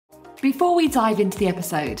Before we dive into the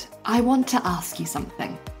episode, I want to ask you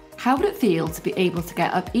something. How would it feel to be able to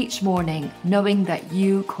get up each morning knowing that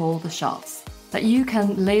you call the shots? That you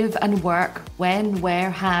can live and work when, where,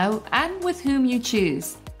 how, and with whom you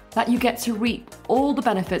choose? That you get to reap all the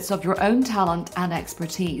benefits of your own talent and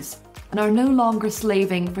expertise and are no longer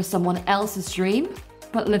slaving for someone else's dream,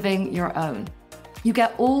 but living your own? You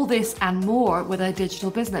get all this and more with a digital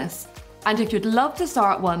business. And if you'd love to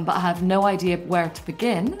start one but have no idea where to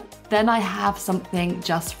begin, then I have something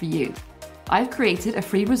just for you. I've created a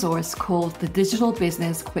free resource called the Digital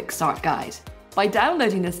Business Quick Start Guide. By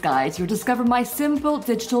downloading this guide, you'll discover my simple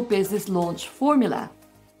digital business launch formula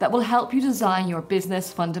that will help you design your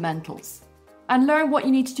business fundamentals and learn what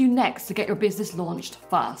you need to do next to get your business launched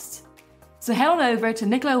fast. So head on over to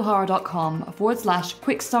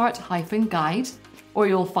nicolaohara.com/quickstart-guide, or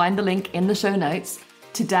you'll find the link in the show notes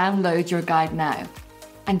to download your guide now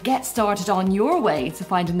and get started on your way to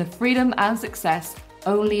finding the freedom and success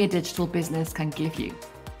only a digital business can give you.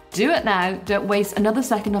 Do it now. Don't waste another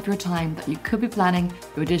second of your time that you could be planning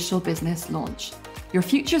your digital business launch. Your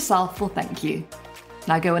future self will thank you.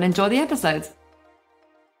 Now go and enjoy the episode.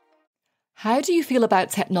 How do you feel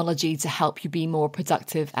about technology to help you be more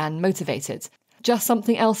productive and motivated? Just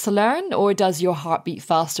something else to learn, or does your heart beat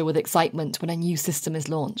faster with excitement when a new system is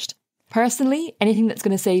launched? Personally, anything that's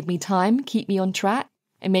going to save me time, keep me on track,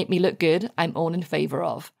 and make me look good, I'm all in favour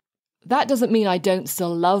of. That doesn't mean I don't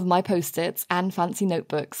still love my post-its and fancy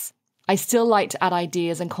notebooks. I still like to add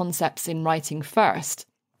ideas and concepts in writing first,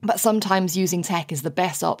 but sometimes using tech is the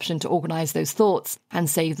best option to organise those thoughts and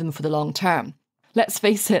save them for the long term. Let's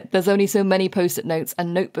face it, there's only so many post-it notes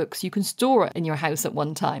and notebooks you can store in your house at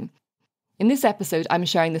one time. In this episode, I'm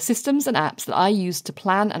sharing the systems and apps that I use to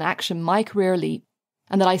plan and action my career leap,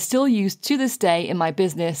 and that I still use to this day in my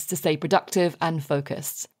business to stay productive and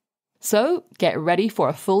focused. So, get ready for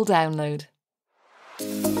a full download.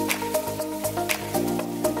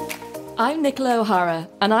 I'm Nicola O'Hara,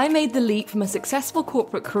 and I made the leap from a successful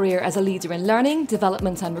corporate career as a leader in learning,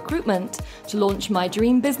 development and recruitment to launch my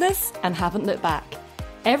dream business and haven't looked back.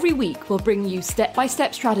 Every week we'll bring you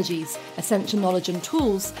step-by-step strategies, essential knowledge and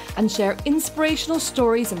tools, and share inspirational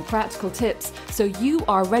stories and practical tips so you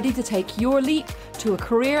are ready to take your leap to a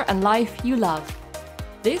career and life you love.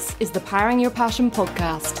 This is the Powering Your Passion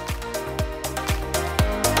podcast.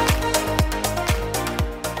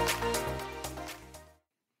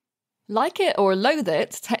 Like it or loathe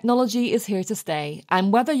it, technology is here to stay,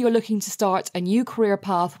 and whether you're looking to start a new career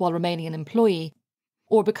path while remaining an employee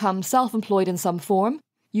or become self-employed in some form,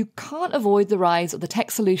 you can't avoid the rise of the tech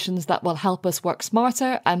solutions that will help us work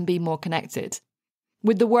smarter and be more connected.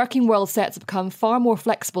 With the working world set to become far more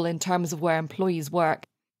flexible in terms of where employees work,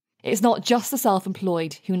 it's not just the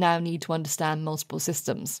self-employed who now need to understand multiple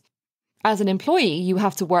systems. As an employee, you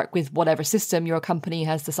have to work with whatever system your company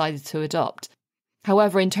has decided to adopt.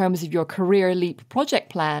 However, in terms of your career leap project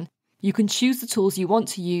plan, you can choose the tools you want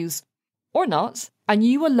to use or not, and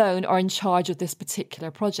you alone are in charge of this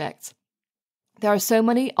particular project. There are so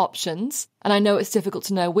many options, and I know it's difficult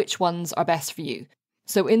to know which ones are best for you.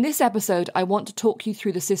 So in this episode, I want to talk you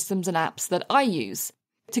through the systems and apps that I use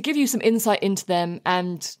to give you some insight into them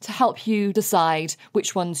and to help you decide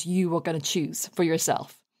which ones you are going to choose for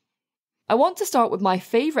yourself. I want to start with my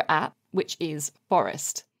favourite app, which is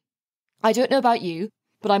Forest. I don't know about you,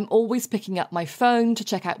 but I'm always picking up my phone to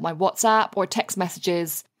check out my WhatsApp or text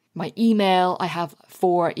messages, my email. I have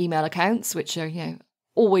 4 email accounts, which are,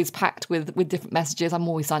 always packed with different messages. I'm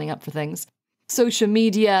always signing up for things. Social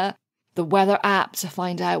media, the weather app to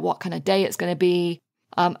find out what kind of day it's going to be,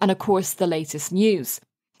 and of course the latest news.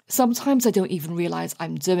 Sometimes I don't even realise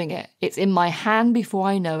I'm doing it. It's in my hand before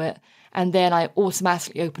I know it, and then I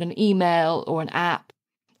automatically open an email or an app.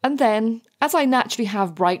 And then, as I naturally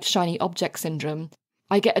have bright, shiny object syndrome,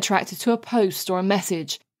 I get attracted to a post or a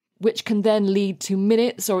message, which can then lead to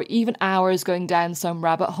minutes or even hours going down some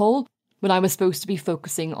rabbit hole when I was supposed to be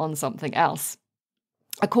focusing on something else.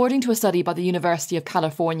 According to a study by the University of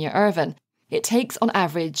California, Irvine, it takes on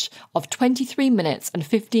average of 23 minutes and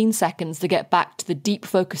 15 seconds to get back to the deep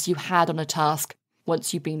focus you had on a task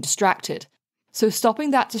once you've been distracted. So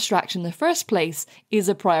stopping that distraction in the first place is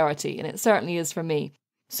a priority, and it certainly is for me.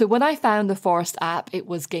 So when I found the Forest app, it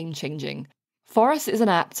was game-changing. Forest is an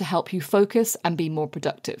app to help you focus and be more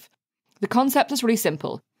productive. The concept is really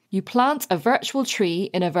simple. You plant a virtual tree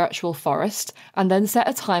in a virtual forest and then set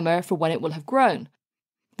a timer for when it will have grown.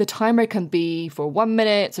 The timer can be for 1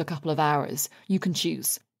 minute to a couple of hours. You can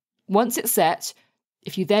choose. Once it's set,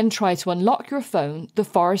 if you then try to unlock your phone, the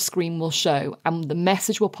Forest screen will show and the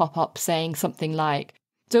message will pop up saying something like,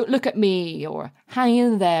 "Don't look at me," or "Hang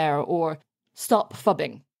in there," or "Stop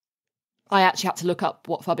phubbing." I actually had to look up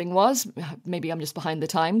what phubbing was. Maybe I'm just behind the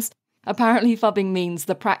times. Apparently, phubbing means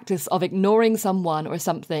the practice of ignoring someone or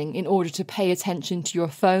something in order to pay attention to your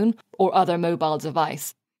phone or other mobile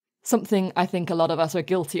device. Something I think a lot of us are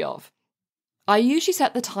guilty of. I usually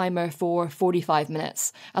set the timer for 45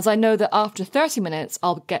 minutes, as I know that after 30 minutes,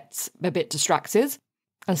 I'll get a bit distracted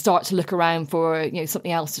and start to look around for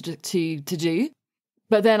something else to do.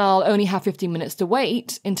 But then I'll only have 15 minutes to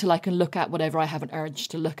wait until I can look at whatever I have an urge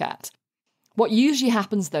to look at. What usually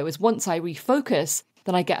happens, though, is once I refocus,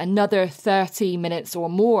 then I get another 30 minutes or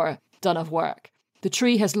more done of work. The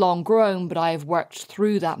tree has long grown, but I have worked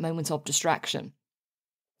through that moment of distraction.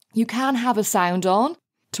 You can have a sound on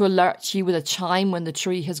to alert you with a chime when the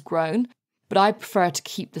tree has grown, but I prefer to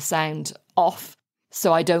keep the sound off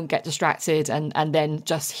so I don't get distracted and then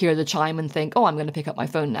just hear the chime and think, oh, I'm going to pick up my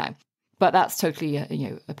phone now. But that's totally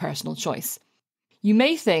a personal choice. You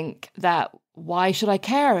may think that, why should I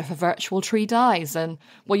care if a virtual tree dies? And,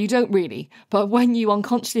 well, you don't really. But when you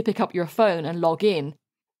unconsciously pick up your phone and log in,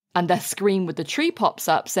 and the screen with the tree pops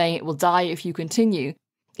up saying it will die if you continue,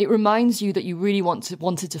 it reminds you that you really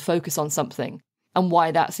wanted to focus on something and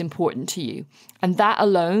why that's important to you. And that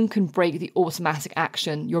alone can break the automatic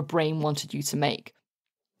action your brain wanted you to make.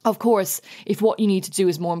 Of course, if what you need to do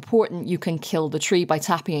is more important, you can kill the tree by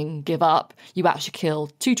tapping and give up. You actually kill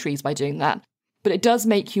 2 trees by doing that. But it does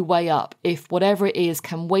make you weigh up if whatever it is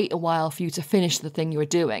can wait a while for you to finish the thing you're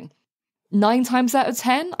doing. 9 times out of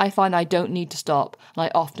 10, I find I don't need to stop, and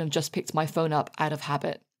I often have just picked my phone up out of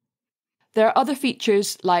habit. There are other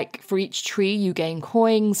features, like for each tree you gain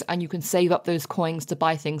coins, and you can save up those coins to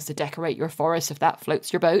buy things to decorate your forest if that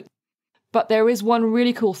floats your boat. But there is one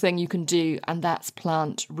really cool thing you can do, and that's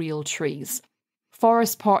plant real trees.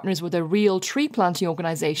 Forest partners with a real tree planting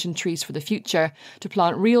organisation, Trees for the Future, to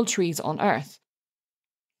plant real trees on Earth.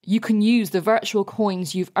 You can use the virtual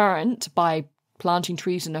coins you've earned by planting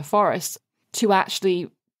trees in a forest to actually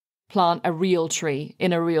plant a real tree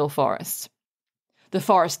in a real forest. The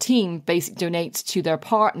forest team basically donates to their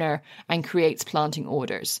partner and creates planting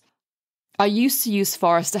orders. I used to use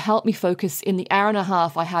forest to help me focus in the hour and a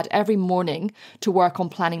half I had every morning to work on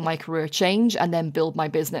planning my career change and then build my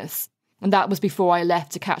business. And that was before I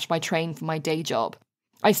left to catch my train for my day job.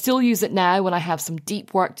 I still use it now when I have some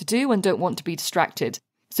deep work to do and don't want to be distracted.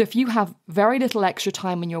 So if you have very little extra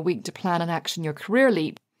time in your week to plan and action your career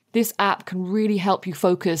leap, this app can really help you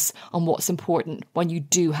focus on what's important when you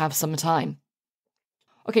do have some time.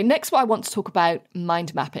 Okay, next what I want to talk about,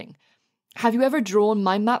 mind mapping. Have you ever drawn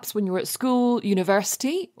mind maps when you were at school,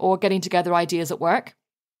 university, or getting together ideas at work?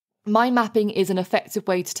 Mind mapping is an effective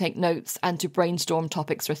way to take notes and to brainstorm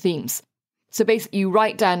topics or themes. So basically you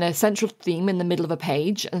write down a central theme in the middle of a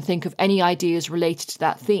page and think of any ideas related to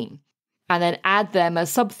that theme, and then add them as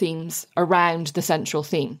sub-themes around the central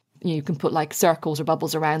theme. You can put like circles or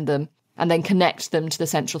bubbles around them and then connect them to the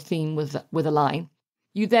central theme with a line.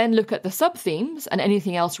 You then look at the sub-themes and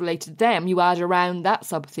anything else related to them you add around that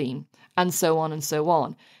sub-theme, and so on and so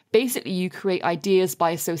on. Basically, you create ideas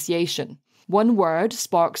by association. One word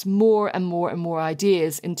sparks more and more and more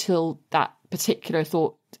ideas until that particular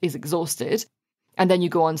thought is exhausted, and then you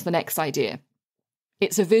go on to the next idea.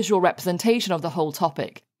 It's a visual representation of the whole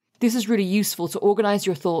topic. This is really useful to organise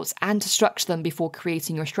your thoughts and to structure them before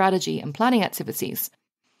creating your strategy and planning activities.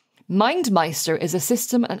 MindMeister is a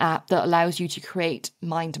system and app that allows you to create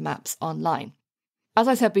mind maps online. As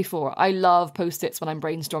I said before, I love post-its when I'm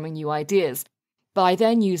brainstorming new ideas, but I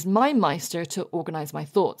then use MindMeister to organise my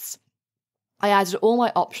thoughts. I added all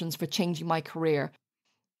my options for changing my career.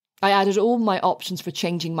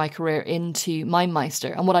 into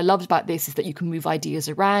MindMeister, and what I loved about this is that you can move ideas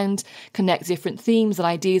around, connect different themes and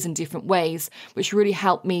ideas in different ways, which really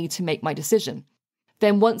helped me to make my decision.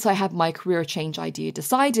 Then once I had my career change idea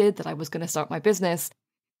decided that I was going to start my business,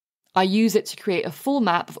 I use it to create a full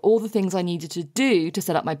map of all the things I needed to do to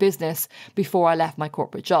set up my business before I left my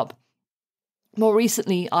corporate job. More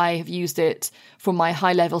recently, I have used it for my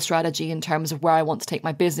high-level strategy in terms of where I want to take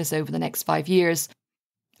my business over the next 5 years.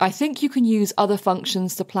 I think you can use other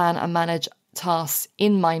functions to plan and manage tasks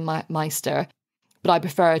in MindMeister, but I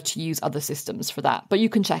prefer to use other systems for that, but you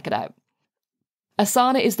can check it out.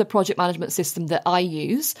 Asana is the project management system that I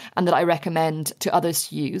use and that I recommend to others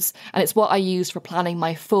to use, and it's what I use for planning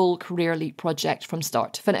my full Career Leap project from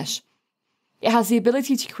start to finish. It has the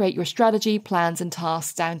ability to create your strategy, plans and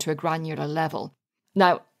tasks down to a granular level.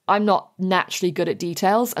 Now, I'm not naturally good at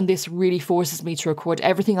details, and this really forces me to record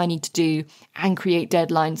everything I need to do and create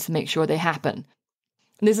deadlines to make sure they happen.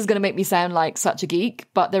 And this is going to make me sound like such a geek,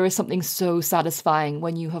 but there is something so satisfying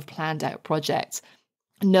when you have planned out projects.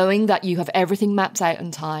 Knowing that you have everything mapped out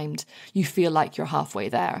and timed, you feel like you're halfway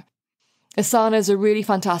there. Asana is a really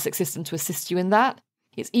fantastic system to assist you in that.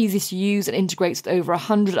 It's easy to use and integrates with over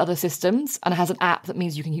 100 other systems and has an app that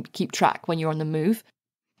means you can keep track when you're on the move.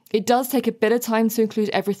 It does take a bit of time to include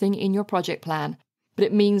everything in your project plan, but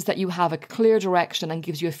it means that you have a clear direction and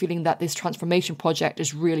gives you a feeling that this transformation project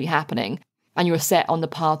is really happening and you're set on the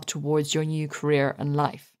path towards your new career and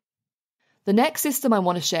life. The next system I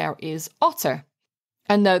want to share is Otter.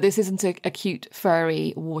 And no, this isn't a cute,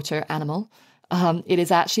 furry water animal. It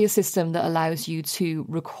is actually a system that allows you to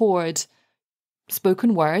record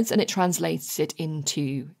spoken words and it translates it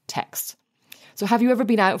into text. So have you ever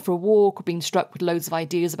been out for a walk or been struck with loads of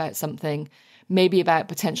ideas about something, maybe about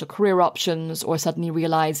potential career options, or suddenly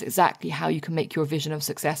realise exactly how you can make your vision of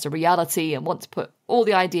success a reality and want to put all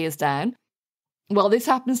the ideas down? Well, this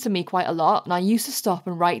happens to me quite a lot, and I used to stop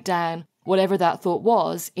and write down whatever that thought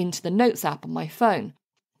was into the Notes app on my phone.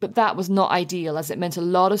 But that was not ideal, as it meant a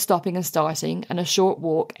lot of stopping and starting and a short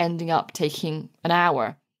walk ending up taking an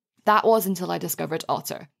hour. That was until I discovered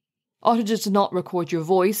Otter. Otter does not record your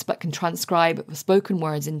voice, but can transcribe spoken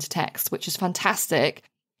words into text, which is fantastic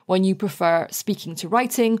when you prefer speaking to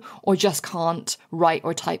writing or just can't write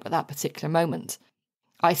or type at that particular moment.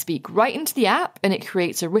 I speak right into the app and it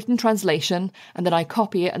creates a written translation, and then I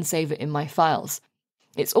copy it and save it in my files.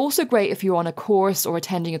 It's also great if you're on a course or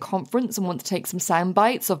attending a conference and want to take some sound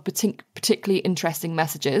bites of particularly interesting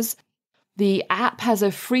messages. The app has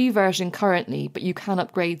a free version currently, but you can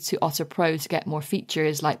upgrade to Otter Pro to get more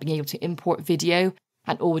features like being able to import video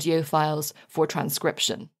and audio files for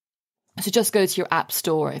transcription. So just go to your app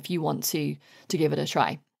store if you want to give it a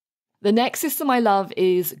try. The next system I love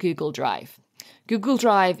is Google Drive. Google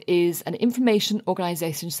Drive is an information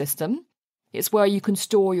organisation system. It's where you can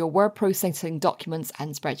store your word processing documents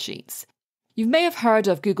and spreadsheets. You may have heard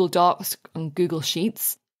of Google Docs and Google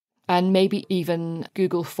Sheets, and maybe even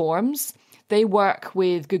Google Forms. They work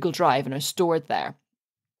with Google Drive and are stored there.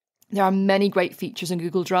 There are many great features in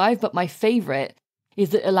Google Drive, but my favourite is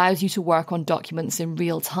that it allows you to work on documents in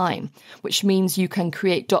real time, which means you can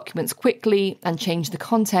create documents quickly and change the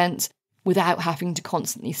content without having to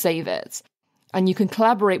constantly save it. And you can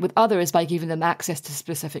collaborate with others by giving them access to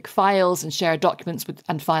specific files and share documents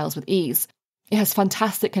and files with ease. It has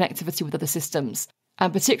fantastic connectivity with other systems.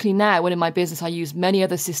 And particularly now, when in my business I use many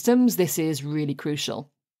other systems, this is really crucial.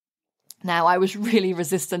 Now, I was really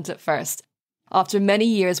resistant at first. After many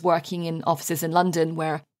years working in offices in London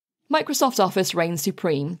where Microsoft Office reigns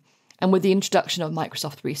supreme, and with the introduction of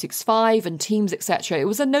Microsoft 365 and Teams, etc., it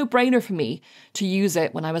was a no-brainer for me to use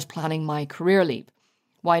it when I was planning my career leap.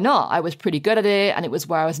 Why not? I was pretty good at it, and it was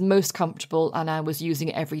where I was most comfortable, and I was using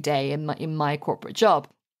it every day in my corporate job.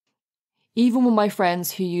 Even when my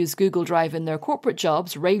friends who use Google Drive in their corporate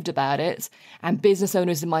jobs raved about it, and business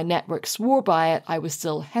owners in my network swore by it, I was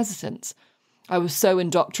still hesitant. I was so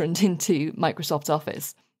indoctrined into Microsoft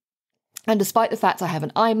Office. And despite the fact I have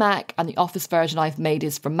an iMac, and the Office version I've made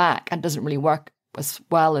is for Mac and doesn't really work as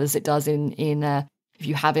well as it does in if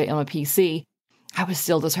you have it on a PC, I was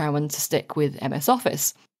still determined to stick with MS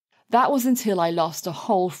Office. That was until I lost a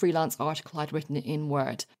whole freelance article I'd written in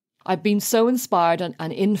Word. I'd been so inspired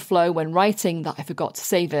and in flow when writing that I forgot to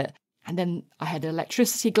save it. And then I had an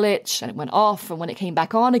electricity glitch and it went off, and when it came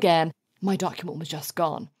back on again, my document was just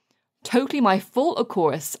gone. Totally my fault, of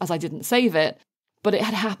course, as I didn't save it, but it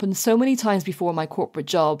had happened so many times before my corporate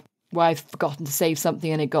job where I've forgotten to save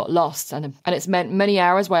something and it got lost. And it's meant many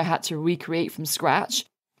hours where I had to recreate from scratch,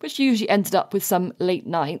 which usually ended up with some late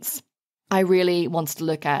nights. I really wanted to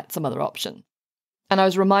look at some other option. And I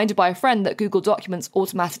was reminded by a friend that Google Documents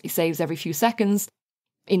automatically saves every few seconds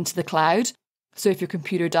into the cloud. So if your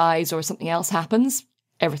computer dies or something else happens,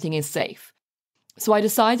 everything is safe. So I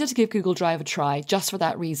decided to give Google Drive a try just for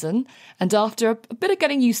that reason. And after a bit of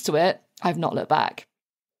getting used to it, I've not looked back.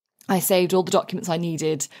 I saved all the documents I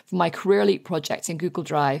needed for my Career Leap project in Google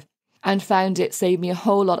Drive and found it saved me a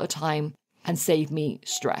whole lot of time and saved me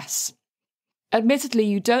stress. Admittedly,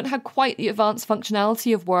 you don't have quite the advanced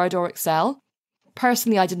functionality of Word or Excel.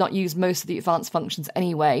 Personally, I did not use most of the advanced functions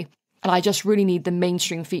anyway, and I just really need the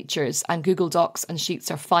mainstream features, and Google Docs and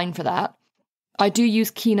Sheets are fine for that. I do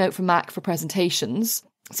use Keynote for Mac for presentations,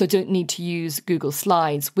 so don't need to use Google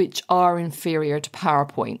Slides, which are inferior to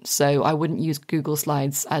PowerPoint, so I wouldn't use Google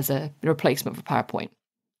Slides as a replacement for PowerPoint.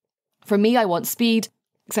 For me, I want speed,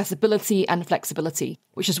 accessibility and flexibility,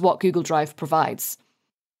 which is what Google Drive provides.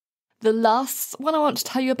 The last one I want to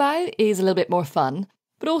tell you about is a little bit more fun,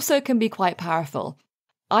 but also can be quite powerful.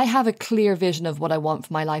 I have a clear vision of what I want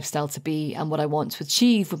for my lifestyle to be and what I want to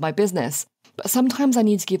achieve with my business, but sometimes I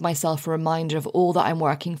need to give myself a reminder of all that I'm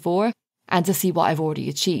working for and to see what I've already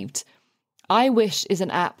achieved. iWish is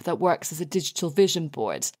an app that works as a digital vision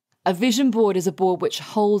board, A vision board is a board which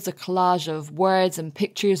holds a collage of words and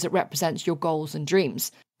pictures that represent your goals and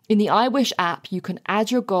dreams. In the iWish app, you can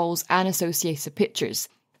add your goals and associated pictures.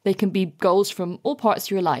 They can be goals from all parts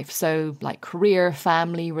of your life, so like career,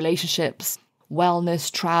 family, relationships,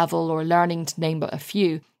 wellness, travel, or learning, to name but a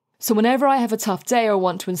few. So whenever I have a tough day or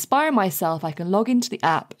want to inspire myself, I can log into the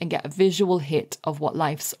app and get a visual hit of what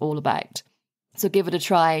life's all about. So give it a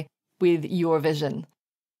try with your vision.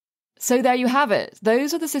 So there you have it.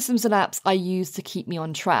 Those are the systems and apps I use to keep me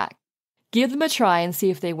on track. Give them a try and see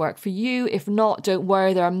if they work for you. If not, don't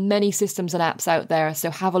worry, there are many systems and apps out there, so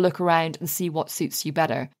have a look around and see what suits you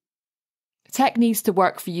better. Tech needs to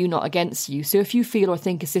work for you, not against you. So if you feel or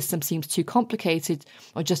think a system seems too complicated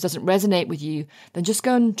or just doesn't resonate with you, then just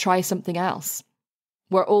go and try something else.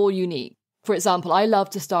 We're all unique. For example, I love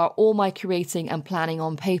to start all my creating and planning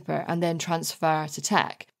on paper and then transfer to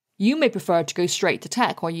tech. You may prefer to go straight to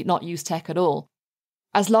tech or not use tech at all.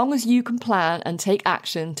 As long as you can plan and take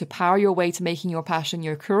action to power your way to making your passion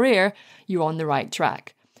your career, you're on the right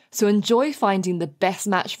track. So enjoy finding the best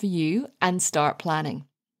match for you and start planning.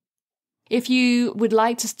 If you would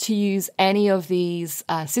like to use any of these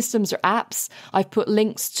systems or apps, I've put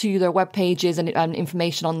links to their web pages and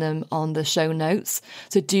information on them on the show notes.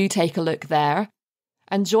 So do take a look there.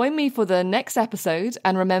 And join me for the next episode.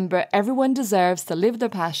 And remember, everyone deserves to live their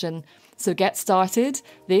passion. So get started.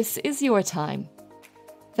 This is your time.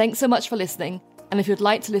 Thanks so much for listening. And if you'd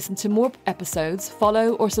like to listen to more episodes,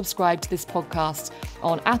 follow or subscribe to this podcast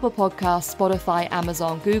on Apple Podcasts, Spotify,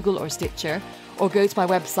 Amazon, Google, or Stitcher, or go to my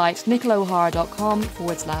website,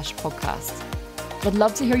 nicolaohara.com/podcast. I'd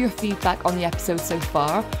love to hear your feedback on the episode so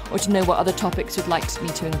far, or to know what other topics you'd like me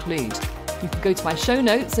to include. You can go to my show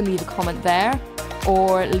notes and leave a comment there,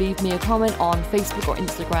 or leave me a comment on Facebook or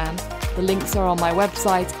Instagram. The links are on my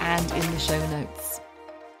website and in the show notes.